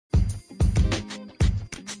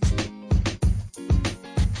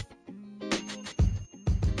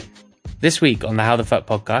This week on the How the Fuck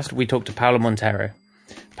podcast, we talked to Paula Monteiro.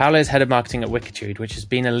 Paula is head of marketing at Wikitude, which has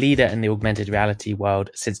been a leader in the augmented reality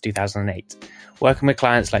world since 2008. Working with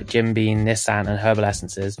clients like Jim Beam, Nissan and Herbal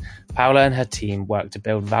Essences, Paula and her team work to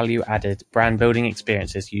build value-added brand-building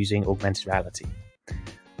experiences using augmented reality.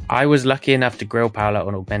 I was lucky enough to grill Paula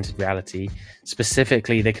on augmented reality,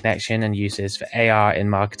 specifically the connection and uses for AR in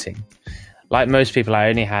marketing. Like most people, I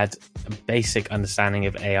only had a basic understanding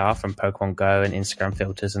of AR from Pokemon Go and Instagram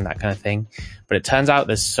filters and that kind of thing. But it turns out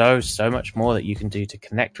there's so much more that you can do to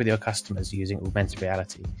connect with your customers using augmented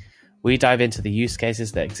reality. We dive into the use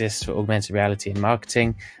cases that exist for augmented reality in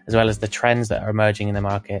marketing, as well as the trends that are emerging in the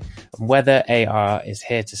market and whether AR is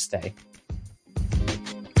here to stay.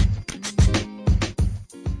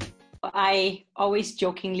 I always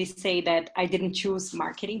jokingly say that I didn't choose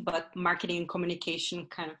marketing, but marketing and communication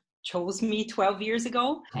kind of chose me 12 years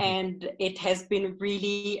ago. And it has been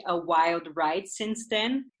really a wild ride since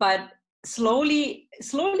then. But slowly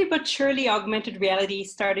but surely, augmented reality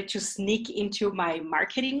started to sneak into my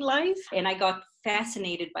marketing life. And I got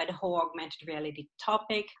fascinated by the whole augmented reality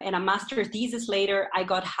topic. And a master's thesis later, I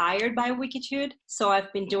got hired by Wikitude. So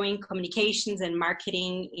I've been doing communications and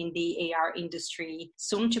marketing in the AR industry,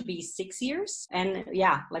 soon to be 6 years. And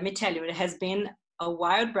yeah, let me tell you, it has been a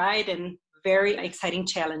wild ride and very exciting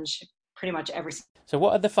challenge pretty much ever since. So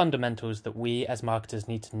what are the fundamentals that we as marketers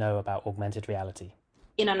need to know about augmented reality?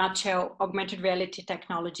 In a nutshell, augmented reality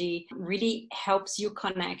technology really helps you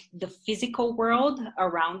connect the physical world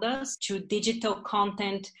around us to digital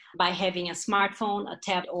content by having a smartphone, a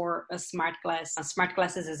tablet, or a smart glass. Smart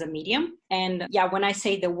glasses is a medium. And yeah, when I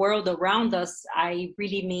say the world around us, I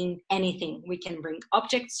really mean anything. We can bring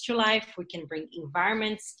objects to life. We can bring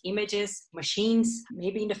environments, images, machines,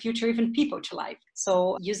 maybe in the future, even people to life.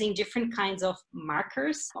 So using different kinds of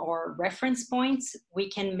markers or reference points, we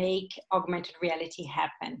can make augmented reality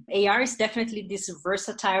happen. AR is definitely this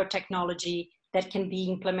versatile technology that can be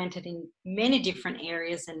implemented in many different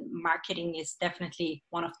areas, and marketing is definitely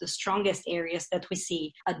one of the strongest areas that we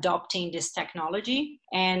see adopting this technology.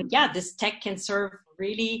 And yeah, this tech can serve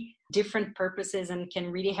really different purposes and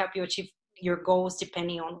can really help you achieve your goals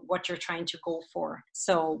depending on what you're trying to go for.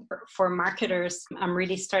 So for marketers, I'm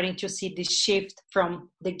really starting to see this shift from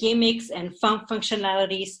the gimmicks and fun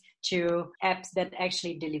functionalities to apps that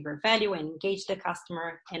actually deliver value and engage the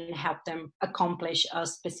customer and help them accomplish a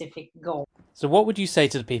specific goal. So what would you say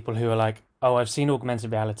to the people who are like, oh, I've seen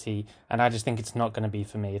augmented reality and I just think it's not going to be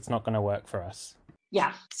for me. It's not going to work for us.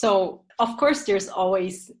 Yeah. So of course, there's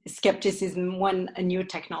always skepticism when a new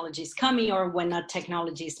technology is coming or when a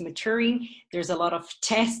technology is maturing. There's a lot of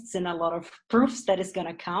tests and a lot of proofs that it's going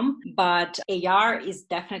to come. But AR is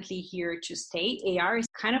definitely here to stay. AR is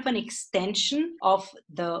kind of an extension of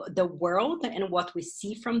the world and what we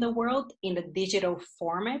see from the world in a digital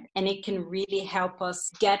format. And it can really help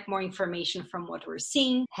us get more information from what we're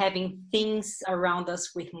seeing, having things around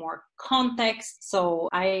us with more context. So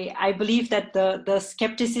I believe that the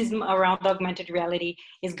skepticism around augmented reality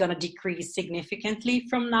is going to decrease significantly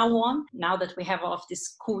from now on, now that we have all of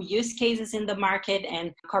these cool use cases in the market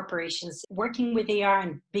and corporations working with AR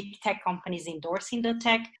and big tech companies endorsing the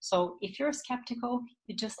tech. So if you're skeptical,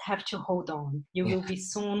 you just have to hold on. You will be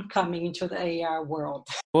soon coming into the AR world.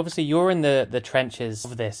 Obviously, you're in the trenches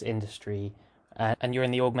of this industry and you're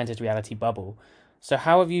in the augmented reality bubble. So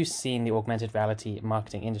how have you seen the augmented reality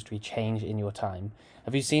marketing industry change in your time?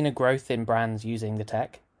 Have you seen a growth in brands using the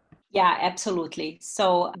tech? Yeah, absolutely.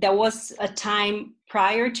 So there was a time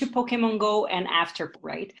prior to Pokemon Go and after,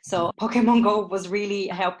 right? So Pokemon Go was really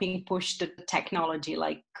helping push the technology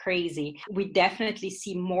like crazy. We definitely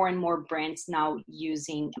see more and more brands now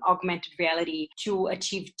using augmented reality to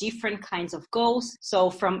achieve different kinds of goals. So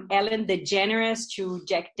from Ellen DeGeneres to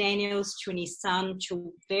Jack Daniels to Nissan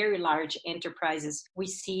to very large enterprises, we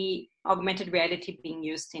see augmented reality being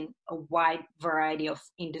used in a wide variety of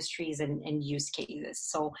industries and use cases.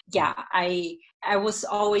 So yeah, I was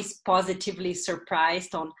always positively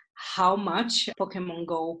surprised on how much Pokemon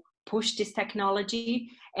Go pushed this technology,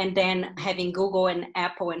 and then having Google and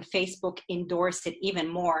Apple and Facebook endorse it even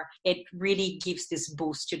more, it really gives this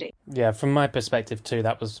boost today. Yeah, from my perspective too,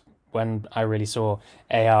 that was when I really saw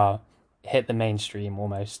AR hit the mainstream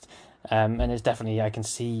almost. And it's definitely, I can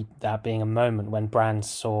see that being a moment when brands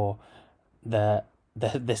saw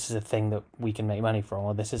this is a thing that we can make money from,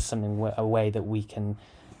 or this is something, a way that we can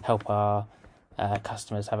help our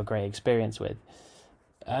customers have a great experience with.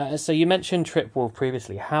 So you mentioned TripWolf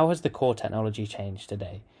previously. How has the core technology changed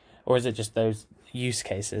today? Or is it just those use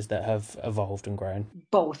cases that have evolved and grown?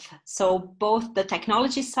 Both. So both the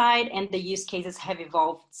technology side and the use cases have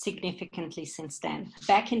evolved significantly since then.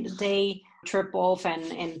 Back in the day, Trip Wolf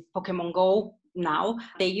and Pokemon Go, now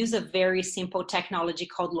they use a very simple technology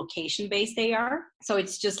called location-based AR. So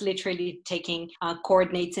it's just literally taking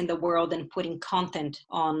coordinates in the world and putting content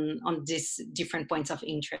on these different points of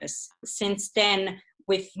interest. Since then,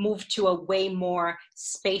 we've moved to a way more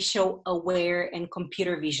spatial aware and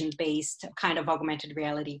computer vision based kind of augmented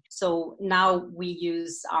reality. So now we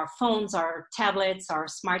use our phones, our tablets, our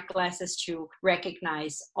smart glasses to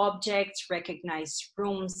recognize objects, recognize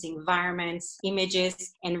rooms, environments,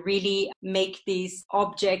 images, and really make these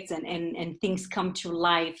objects and things come to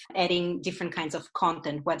life, adding different kinds of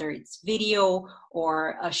content, whether it's video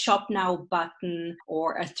or a shop now button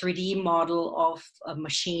or a 3D model of a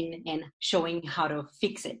machine and showing how to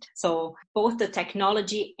fix it. So both the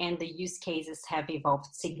technology and the use cases have evolved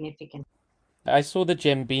significantly. I saw the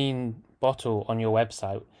Jim Beam bottle on your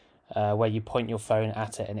website where you point your phone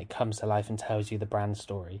at it and it comes to life and tells you the brand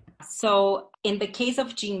story. So in the case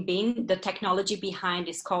of Jim Beam, the technology behind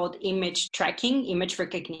is called image tracking, image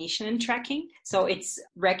recognition and tracking. So it's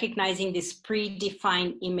recognizing this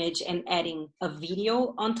predefined image and adding a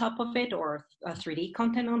video on top of it or a 3D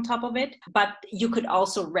content on top of it. But you could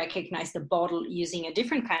also recognize the bottle using a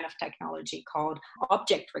different kind of technology called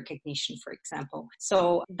object recognition, for example.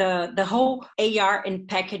 So the whole AR and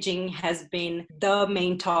packaging has been the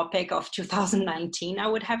main topic of 2019, I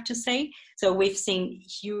would have to say. So we've seen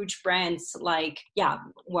huge brands like,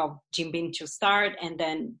 Jim Beam to start, and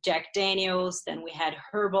then Jack Daniels, then we had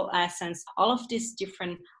Herbal Essence, all of these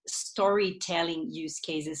different storytelling use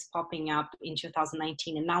cases popping up in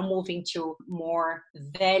 2019 and now moving to more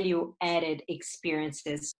value added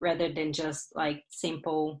experiences rather than just like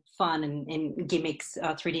simple fun and gimmicks,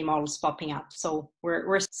 3D models popping up. So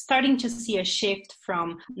we're starting to see a shift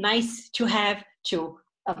from nice to have to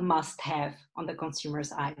a must-have on the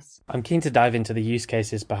consumer's eyes. I'm keen to dive into the use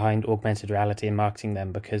cases behind augmented reality and marketing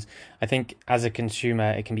them, because I think as a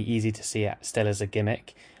consumer, it can be easy to see it still as a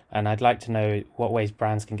gimmick. And I'd like to know what ways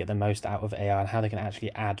brands can get the most out of AR and how they can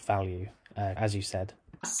actually add value, as you said.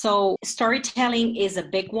 So storytelling is a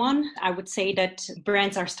big one. I would say that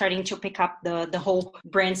brands are starting to pick up the whole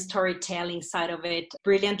brand storytelling side of it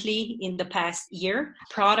brilliantly in the past year.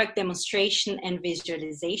 Product demonstration and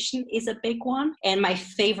visualization is a big one. And my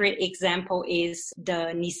favorite example is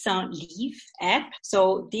the Nissan Leaf app.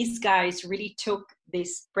 So these guys really took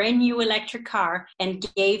this brand new electric car and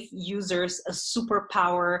gave users a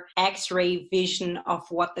superpower X-ray vision of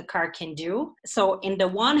what the car can do. So in the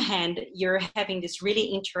one hand, you're having this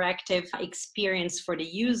really interactive experience for the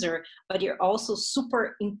user, but you're also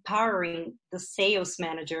super empowering the sales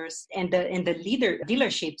managers and the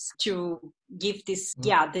dealerships to give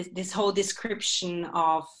this whole description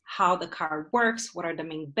of how the car works, what are the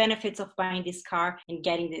main benefits of buying this car, and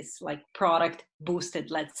getting this like product boosted,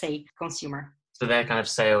 let's say, consumer. So their kind of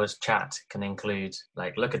sales chat can include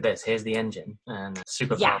like, look at this, here's the engine, and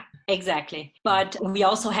super Yeah, powerful. exactly. But we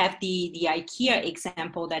also have the IKEA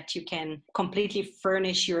example that you can completely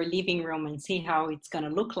furnish your living room and see how it's going to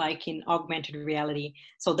look like in augmented reality.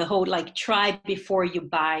 So the whole like try before you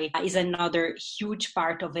buy is another huge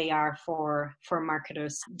part of AR for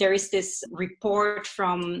marketers. There is this report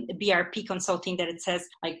from BRP Consulting that it says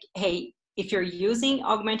like, hey, if you're using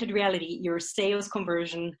augmented reality, your sales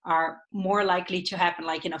conversion are more likely to happen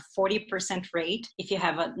like in a 40% rate if you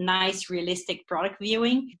have a nice realistic product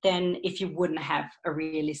viewing than if you wouldn't have a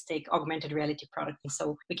realistic augmented reality product.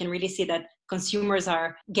 So we can really see that consumers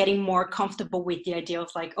are getting more comfortable with the idea of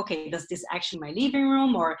like, okay, does this actually my living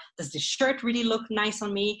room, or does this shirt really look nice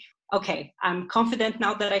on me? Okay, I'm confident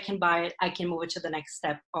now that I can buy it. I can move it to the next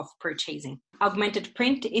step of purchasing. Augmented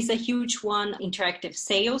print is a huge one. Interactive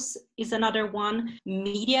sales is another one.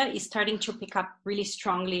 Media is starting to pick up really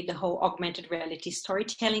strongly the whole augmented reality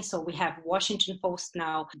storytelling. So we have Washington Post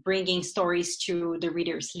now bringing stories to the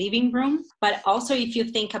reader's living room. But also if you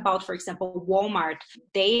think about, for example, Walmart,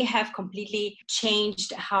 they have completely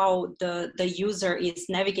changed how the user is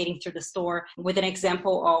navigating through the store with an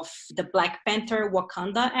example of the Black Panther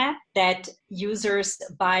Wakanda app that users,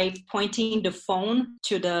 by pointing the phone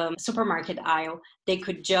to the supermarket aisle, they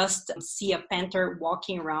could just see a panther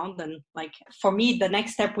walking around. And like, for me, the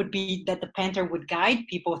next step would be that the panther would guide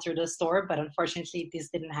people through the store. But unfortunately, this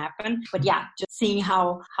didn't happen. But yeah, just seeing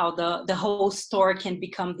how the whole store can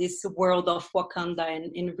become this world of Wakanda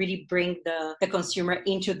and really bring the consumer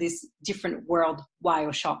into this different world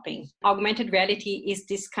while shopping. Augmented reality is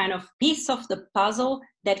this kind of piece of the puzzle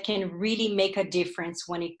that can really make a difference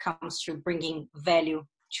when it comes to bringing value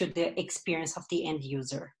to the experience of the end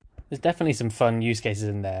user. There's definitely some fun use cases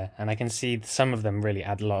in there, and I can see some of them really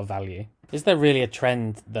add a lot of value. Is there really a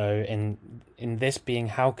trend, though, in this being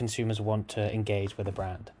how consumers want to engage with a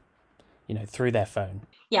brand, through their phone?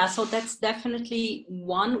 Yeah, so that's definitely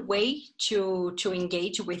one way to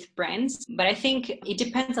engage with brands. But I think it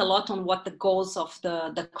depends a lot on what the goals of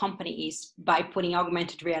the company is by putting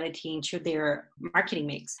augmented reality into their marketing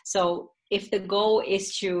mix. So if the goal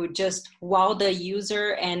is to just wow the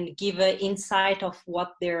user and give an insight of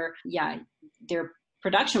what their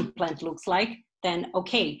production plant looks like, then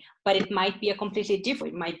okay. But it might be a completely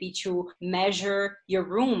different. It might be to measure your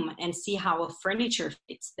room and see how a furniture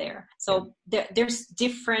fits there. So there's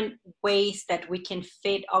different ways that we can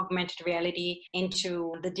fit augmented reality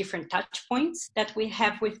into the different touch points that we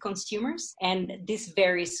have with consumers. And this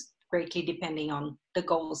varies greatly depending on the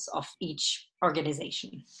goals of each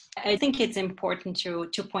organization. I think it's important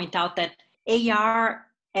to point out that AR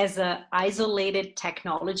as an isolated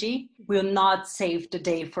technology will not save the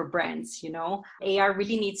day for brands. AR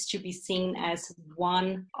really needs to be seen as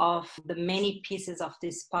one of the many pieces of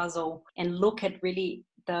this puzzle and look at really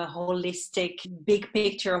the holistic big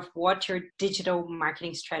picture of what your digital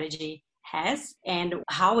marketing strategy has and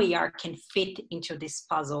how AR can fit into this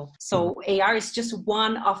puzzle. So AR is just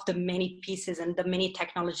one of the many pieces and the many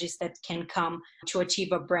technologies that can come to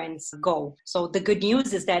achieve a brand's goal. So the good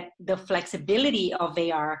news is that the flexibility of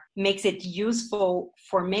AR makes it useful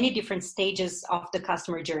for many different stages of the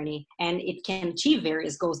customer journey, and it can achieve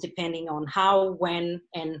various goals depending on how, when,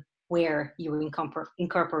 and where you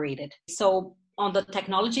incorporate it. So on the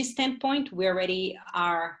technology standpoint, we already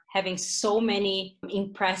are having so many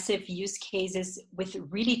impressive use cases with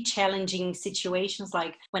really challenging situations,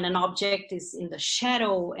 like when an object is in the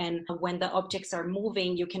shadow and when the objects are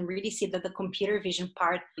moving, you can really see that the computer vision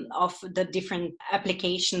part of the different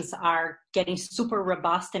applications are getting super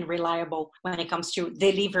robust and reliable when it comes to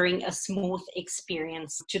delivering a smooth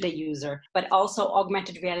experience to the user. But also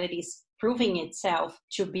augmented reality is proving itself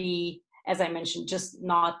to be, as I mentioned, just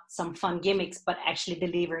not some fun gimmicks, but actually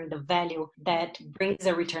delivering the value that brings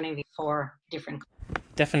a return for different.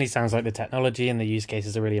 Definitely sounds like the technology and the use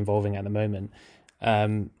cases are really evolving at the moment.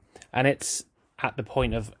 And it's at the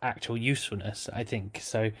point of actual usefulness, I think.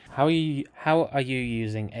 So how are you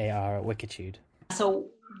using AR at Wikitude? So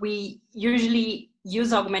we usually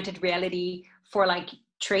use augmented reality for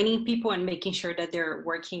training people and making sure that they're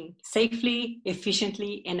working safely,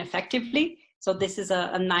 efficiently, and effectively. So this is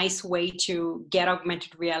a nice way to get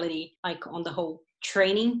augmented reality on the whole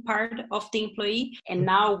training part of the employee. And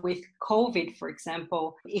now with COVID, for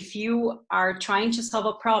example, if you are trying to solve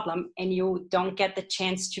a problem and you don't get the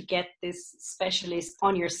chance to get this specialist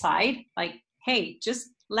on your side, hey, just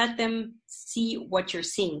let them see what you're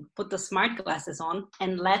seeing. Put the smart glasses on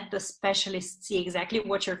and let the specialist see exactly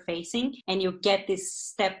what you're facing. And you get this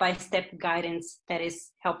step-by-step guidance that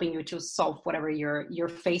is helping you to solve whatever you're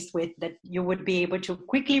faced with, that you would be able to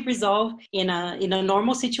quickly resolve in a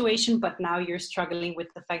normal situation. But now you're struggling with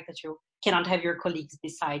the fact that you cannot have your colleagues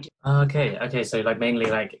beside you. Okay. So mainly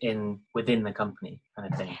within the company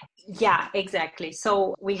kind of thing. Yeah, exactly.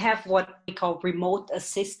 So we have what we call remote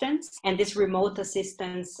assistance, and this remote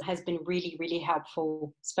assistance has been really, really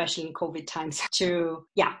helpful, especially in COVID times, to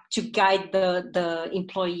guide the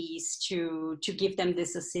employees, to give them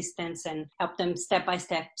this assistance and help them step by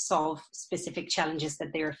step solve specific challenges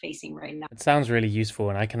that they are facing right now. It sounds really useful,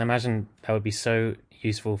 and I can imagine that would be so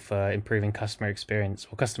useful for improving customer experience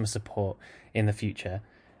or customer support in the future.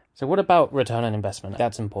 So what about return on investment?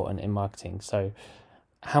 That's important in marketing. So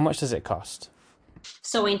how much does it cost?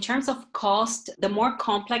 So in terms of cost, the more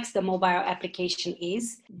complex the mobile application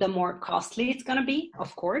is, the more costly it's going to be,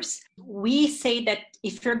 of course. We say that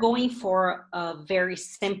if you're going for a very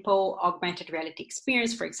simple augmented reality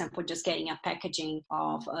experience, for example, just getting a packaging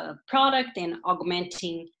of a product and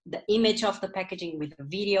augmenting the image of the packaging with a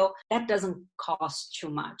video, that doesn't cost too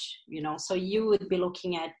much, So you would be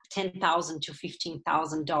looking at $10,000 to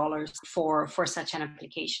 $15,000 for such an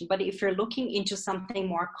application. But if you're looking into something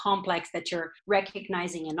more complex, that you're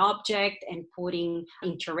recognizing an object and putting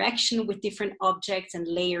interaction with different objects and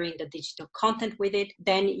layering the digital content with it,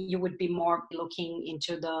 then you would be more looking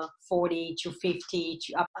into the 40 to 50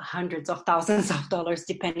 to up hundreds of thousands of dollars,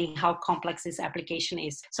 depending how complex this application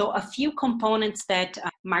is. So a few components that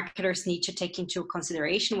marketers need to take into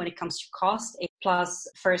consideration when it comes to cost. Plus,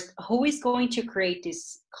 first, who is going to create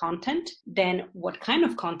this content? Then what kind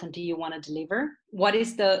of content do you want to deliver? What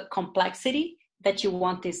is the complexity that you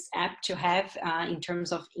want this app to have in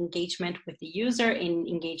terms of engagement with the user, in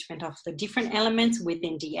engagement of the different elements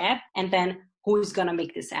within the app, and then who's going to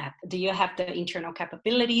make this app? Do you have the internal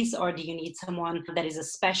capabilities, or do you need someone that is a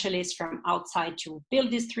specialist from outside to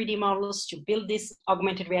build these 3D models, to build this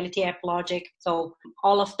augmented reality app logic? So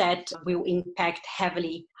all of that will impact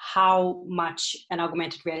heavily how much an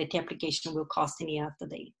augmented reality application will cost in the end of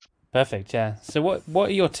the day. Perfect, yeah. So what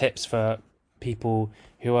are your tips for people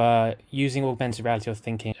who are using augmented reality or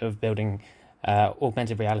thinking of building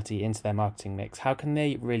augmented reality into their marketing mix? How can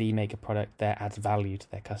they really make a product that adds value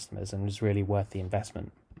to their customers and is really worth the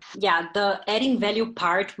investment? Yeah, the adding value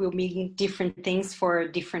part will mean different things for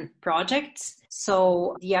different projects.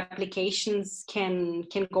 So the applications can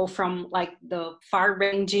go from like the far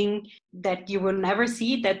ranging that you will never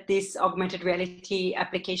see that this augmented reality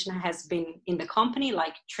application has been in the company,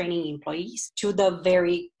 like training employees, to the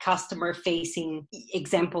very customer facing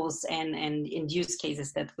examples and use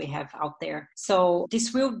cases that we have out there. So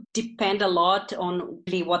this will depend a lot on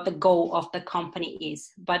really what the goal of the company is.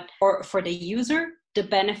 But for the user, the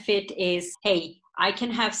benefit is, hey, I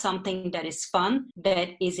can have something that is fun, that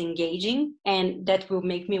is engaging, and that will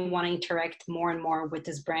make me want to interact more and more with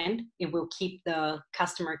this brand. It will keep the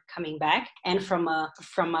customer coming back. And from a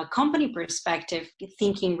company perspective,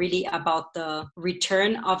 thinking really about the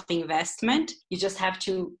return of the investment, you just have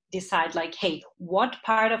to decide like, hey, what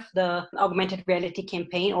part of the augmented reality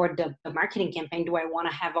campaign or the marketing campaign do I want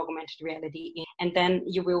to have augmented reality in? And then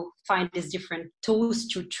you will find these different tools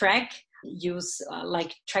to track, use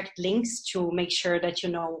like tracked links to make sure that you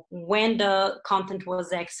know when the content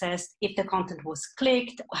was accessed, if the content was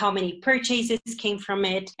clicked, how many purchases came from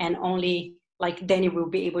it, and only like then you will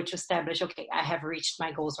be able to establish, okay, I have reached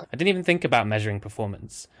my goals. I didn't even think about measuring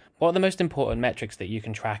performance. What are the most important metrics that you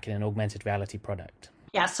can track in an augmented reality product?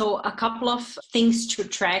 Yeah, so a couple of things to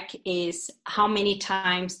track is how many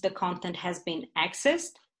times the content has been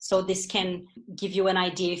accessed. So this can give you an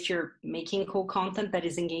idea if you're making cool content that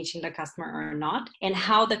is engaging the customer or not, and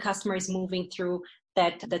how the customer is moving through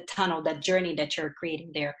the tunnel, that journey that you're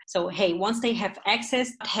creating there. So, hey, once they have access,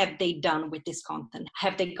 what have they done with this content?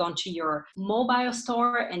 Have they gone to your mobile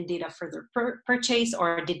store and did a further purchase,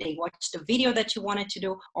 or did they watch the video that you wanted to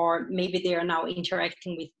do? Or maybe they are now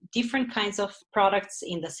interacting with different kinds of products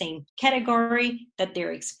in the same category that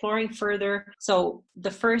they're exploring further. So the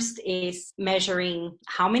first is measuring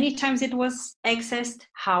how many times it was accessed,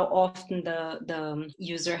 how often the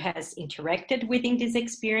user has interacted within this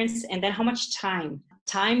experience, and then how much time.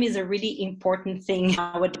 Time is a really important thing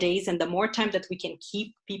nowadays, and the more time that we can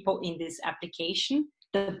keep people in this application,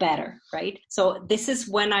 the better, right? So this is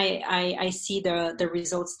when I see the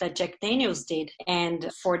results that Jack Daniels did,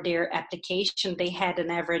 and for their application, they had an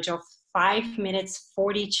average of 5 minutes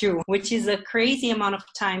 42, which is a crazy amount of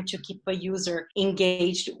time to keep a user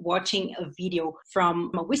engaged watching a video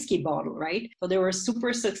from a whiskey bottle, right? So they were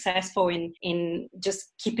super successful in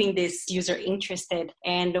just keeping this user interested,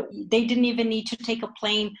 and they didn't even need to take a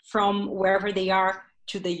plane from wherever they are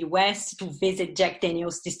to the US to visit Jack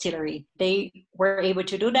Daniel's distillery. They were able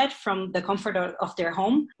to do that from the comfort of their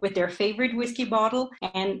home with their favorite whiskey bottle,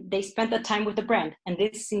 and they spent the time with the brand. And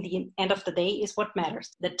this, in the end of the day, is what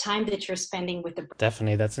matters, the time that you're spending with the brand.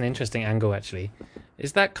 Definitely, that's an interesting angle, actually.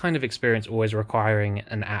 Is that kind of experience always requiring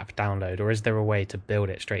an app download, or is there a way to build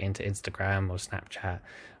it straight into Instagram or Snapchat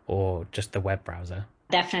or just the web browser?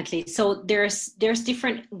 Definitely. So there's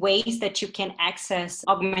different ways that you can access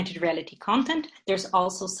augmented reality content. There's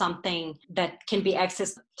also something that can be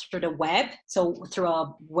accessed through the web, so through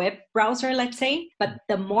a web browser, let's say. But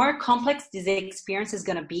the more complex this experience is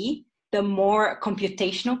going to be, the more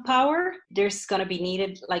computational power there's going to be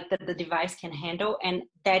needed, like that the device can handle. And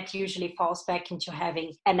that usually falls back into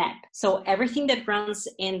having an app. So everything that runs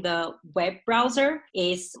in the web browser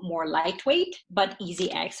is more lightweight, but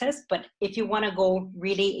easy access. But if you want to go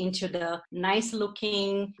really into the nice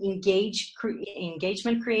looking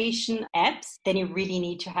engagement creation apps, then you really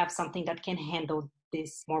need to have something that can handle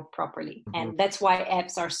this more properly. Mm-hmm. And that's why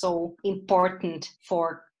apps are so important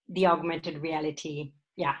for the augmented reality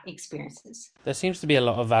experiences. There seems to be a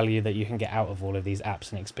lot of value that you can get out of all of these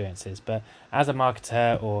apps and experiences, but as a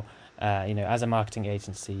marketer or as a marketing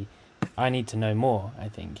agency, I need to know more, I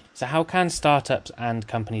think. So how can startups and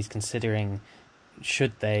companies considering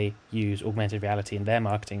should they use augmented reality in their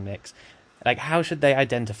marketing mix, like how should they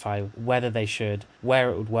identify whether they should,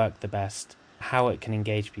 where it would work the best, how it can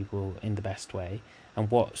engage people in the best way? and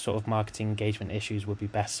what sort of marketing engagement issues would be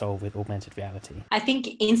best solved with augmented reality? I think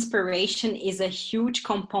inspiration is a huge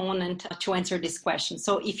component to answer this question.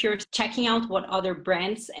 So if you're checking out what other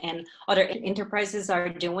brands and other enterprises are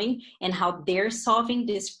doing and how they're solving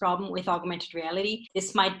this problem with augmented reality,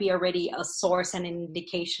 this might be already a source and an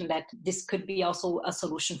indication that this could be also a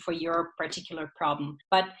solution for your particular problem.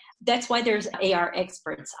 But that's why there's AR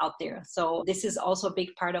experts out there. So this is also a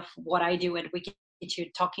big part of what I do at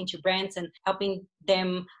Wikitude, talking to brands and helping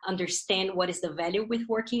them understand what is the value with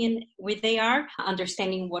working with AR,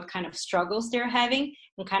 understanding what kind of struggles they're having,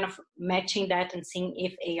 and kind of matching that and seeing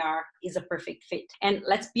if AR is a perfect fit. And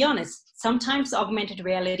let's be honest, sometimes augmented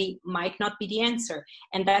reality might not be the answer,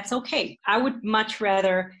 and that's okay. I would much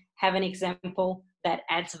rather have an example that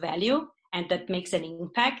adds value and that makes an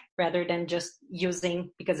impact rather than just using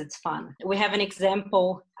because it's fun. We have an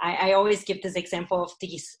example, I always give this example of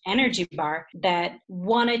this energy bar that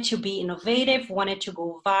wanted to be innovative, wanted to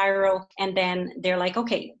go viral, and then they're like,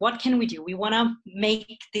 okay, what can we do? We want to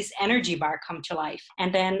make this energy bar come to life.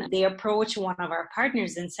 And then they approach one of our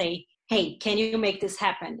partners and say, hey, can you make this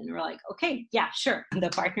happen? And we're like, okay, yeah, sure. The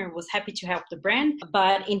partner was happy to help the brand.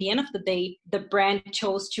 But in the end of the day, the brand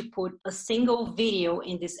chose to put a single video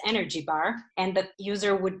in this energy bar, and the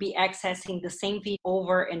user would be accessing the same video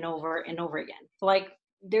over and over and over again. Like,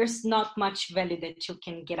 there's not much value that you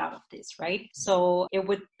can get out of this, right? So it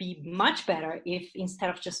would be much better if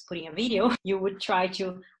instead of just putting a video, you would try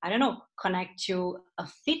to, connect to a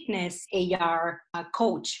fitness AR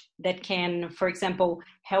coach that can, for example,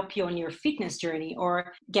 help you on your fitness journey,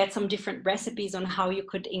 or get some different recipes on how you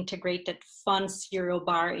could integrate that fun cereal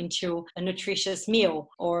bar into a nutritious meal,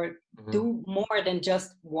 or do more than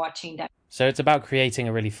just watching that. So it's about creating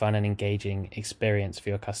a really fun and engaging experience for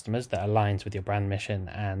your customers that aligns with your brand mission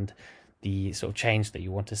and the sort of change that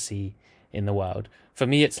you want to see in the world. For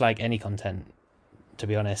me, it's like any content, to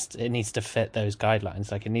be honest. It needs to fit those guidelines.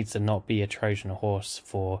 Like, it needs to not be a Trojan horse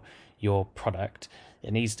for your product.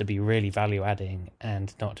 It needs to be really value adding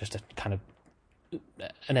and not just a kind of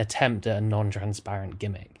an attempt at a non-transparent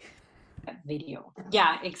gimmick. Video.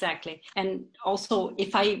 Yeah, exactly. And also,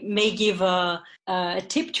 if I may give a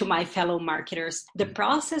tip to my fellow marketers, the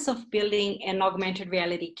process of building an augmented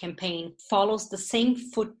reality campaign follows the same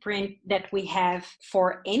footprint that we have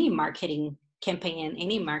for any marketing campaign and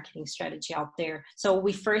any marketing strategy out there. So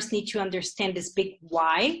we first need to understand this big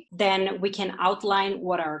why, then we can outline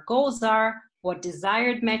what our goals are, what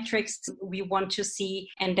desired metrics we want to see,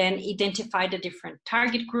 and then identify the different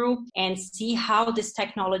target group and see how this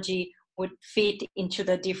technology would fit into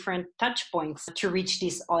the different touch points to reach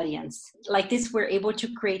this audience. Like this, we're able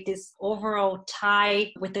to create this overall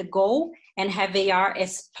tie with the goal and have AR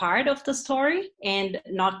as part of the story and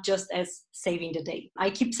not just as saving the day.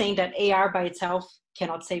 I keep saying that AR by itself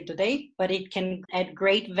cannot save the day, but it can add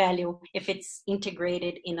great value if it's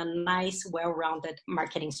integrated in a nice, well-rounded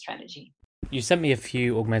marketing strategy. You sent me a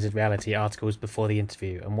few augmented reality articles before the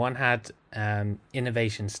interview, and one had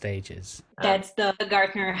innovation stages. That's the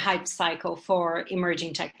Gartner hype cycle for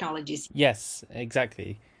emerging technologies. Yes,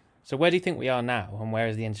 exactly. So where do you think we are now, and where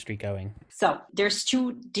is the industry going? So there's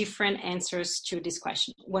two different answers to this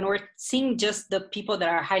question. When we're seeing just the people that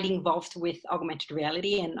are highly involved with augmented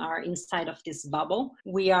reality and are inside of this bubble,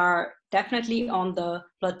 we are definitely on the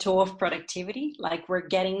plateau of productivity. Like, we're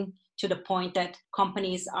getting to the point that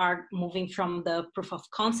companies are moving from the proof of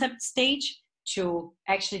concept stage to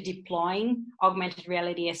actually deploying augmented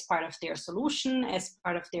reality as part of their solution, as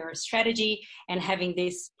part of their strategy, and having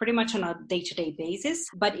this pretty much on a day-to-day basis.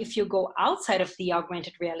 But if you go outside of the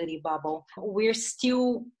augmented reality bubble, we're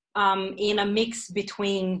still in a mix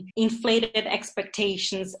between inflated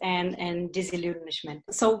expectations and disillusionment.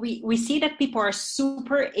 So we see that people are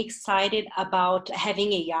super excited about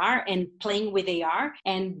having AR and playing with AR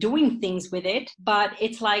and doing things with it, but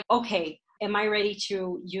it's like, okay, am I ready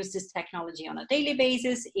to use this technology on a daily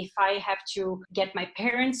basis? If I have to get my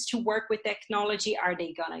parents to work with technology, are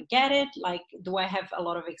they gonna get it? Like, do I have a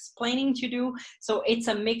lot of explaining to do? So it's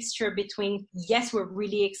a mixture between, yes, we're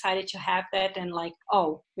really excited to have that, and like,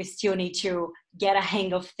 oh, we still need to get a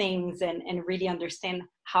hang of things and really understand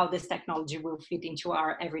how this technology will fit into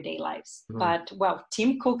our everyday lives. Mm-hmm. But well,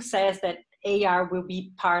 Tim Cook says that AR will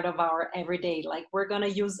be part of our everyday. Like, we're going to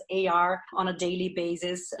use AR on a daily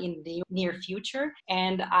basis in the near future.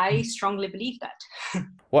 And I strongly believe that.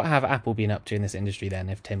 What have Apple been up to in this industry then,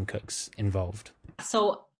 if Tim Cook's involved?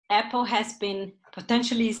 So Apple has been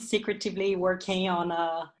potentially secretively working on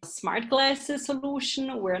a smart glasses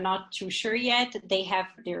solution. We're not too sure yet. They have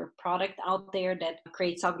their product out there that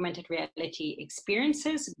creates augmented reality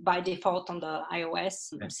experiences by default on the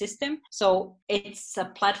iOS system. So it's a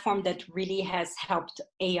platform that really has helped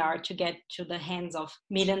AR to get to the hands of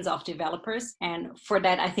millions of developers. And for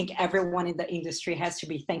that, I think everyone in the industry has to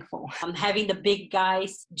be thankful. Having the big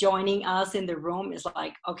guys joining us in the room is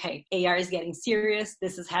like, okay, AR is getting serious.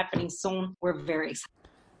 This is happening soon. We're very excited.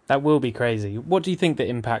 That will be crazy. What do you think the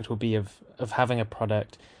impact will be of having a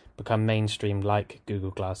product become mainstream like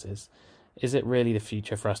Google Glasses? Is it really the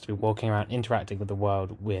future for us to be walking around interacting with the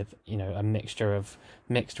world with, a mixture of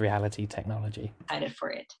mixed reality technology? Excited for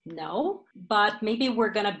it? No, but maybe we're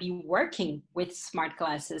going to be working with smart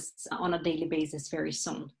glasses on a daily basis very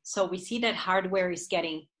soon. So we see that hardware is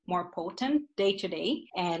getting more potent day to day,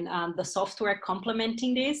 and the software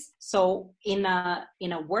complementing this. So in a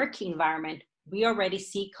work environment, we already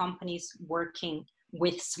see companies working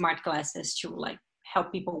with smart glasses to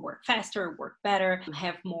help people work faster, work better,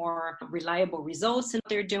 have more reliable results in what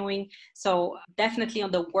they're doing. So definitely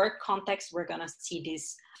on the work context, we're going to see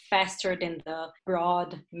this faster than the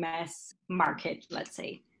broad mass market, let's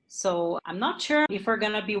say. So I'm not sure if we're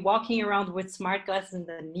going to be walking around with smart glasses in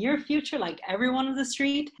the near future, like everyone on the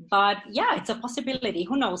street. But yeah, it's a possibility.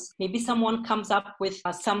 Who knows? Maybe someone comes up with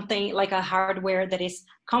something like a hardware that is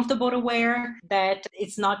comfortable to wear, that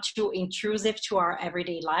it's not too intrusive to our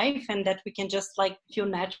everyday life, and that we can just feel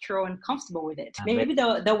natural and comfortable with it. Maybe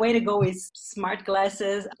the way to go is smart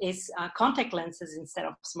glasses is contact lenses instead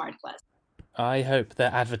of smart glasses. I hope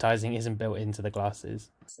that advertising isn't built into the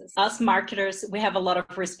glasses. Us marketers, we have a lot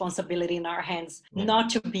of responsibility in our hands, not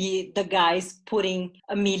to be the guys putting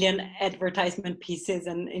a million advertisement pieces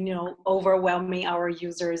and overwhelming our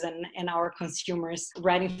users and our consumers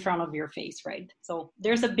right in front of your face, right? So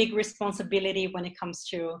there's a big responsibility when it comes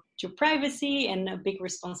to privacy, and a big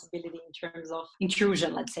responsibility in terms of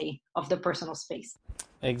intrusion, let's say, of the personal space.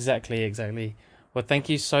 Exactly. Well, thank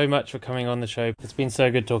you so much for coming on the show. It's been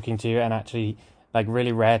so good talking to you, and actually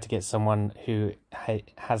really rare to get someone who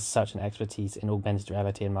has such an expertise in augmented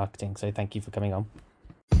reality and marketing. So thank you for coming on.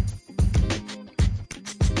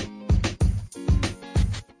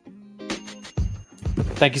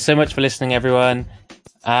 Thank you so much for listening, everyone.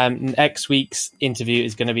 Next week's interview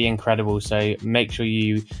is going to be incredible. So make sure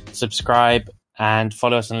you subscribe and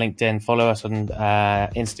follow us on LinkedIn, follow us on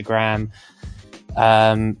Instagram.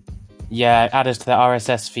 Add us to the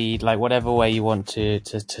RSS feed, whatever way you want to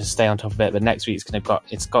stay on top of it. But next week's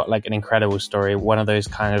it's got an incredible story, one of those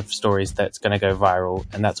kind of stories that's going to go viral,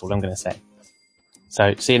 and that's all I'm going to say.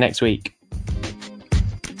 So see you next week.